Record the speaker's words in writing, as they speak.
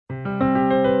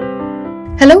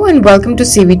Hello and welcome to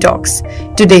CV Talks.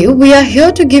 Today we are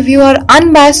here to give you our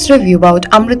unbiased review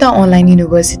about Amrita Online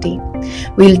University.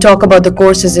 We'll talk about the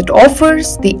courses it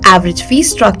offers, the average fee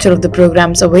structure of the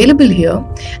programs available here,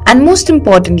 and most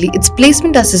importantly, its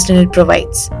placement assistance it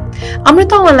provides.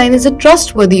 Amrita Online is a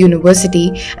trustworthy university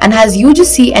and has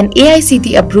UGC and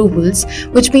AICTE approvals,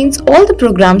 which means all the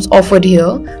programs offered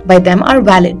here by them are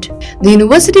valid. The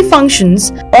university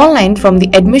functions online from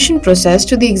the admission process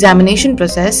to the examination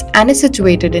process and is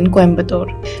situated in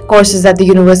Coimbatore. Courses that the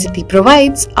university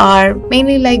provides are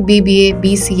mainly like BBA,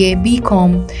 BCA,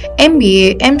 BCom,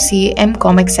 MBA, MCA,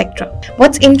 MCom, etc.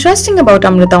 What's interesting about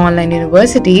Amrita Online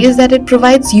University is that it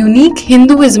provides unique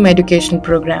Hinduism education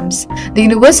programs. The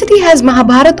university has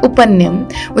Mahabharat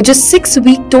Upanyam, which is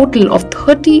 6-week total of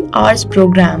 30 hours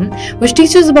program, which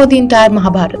teaches about the entire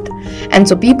Mahabharat. And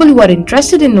so people who are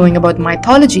interested in knowing about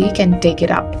mythology can take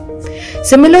it up.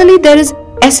 Similarly, there is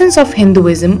Essence of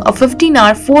Hinduism, a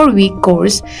 15-hour 4-week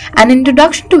course, and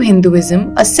Introduction to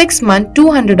Hinduism, a 6-month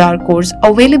 200-hour course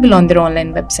available on their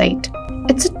online website.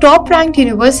 It's a top-ranked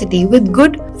university with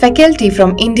good faculty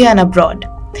from India and abroad.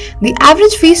 The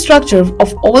average fee structure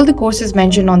of all the courses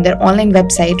mentioned on their online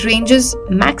website ranges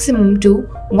maximum to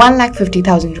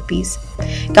 1,50,000 rupees.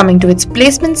 Coming to its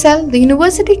placement cell, the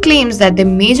university claims that their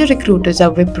major recruiters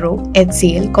are Wipro,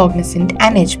 HCL, Cognizant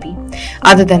and HP.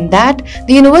 Other than that,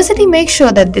 the university makes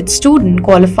sure that its students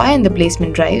qualify in the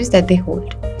placement drives that they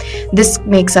hold. This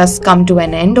makes us come to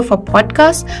an end of our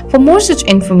podcast. For more such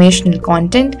informational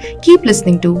content, keep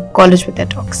listening to College with Their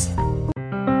Talks.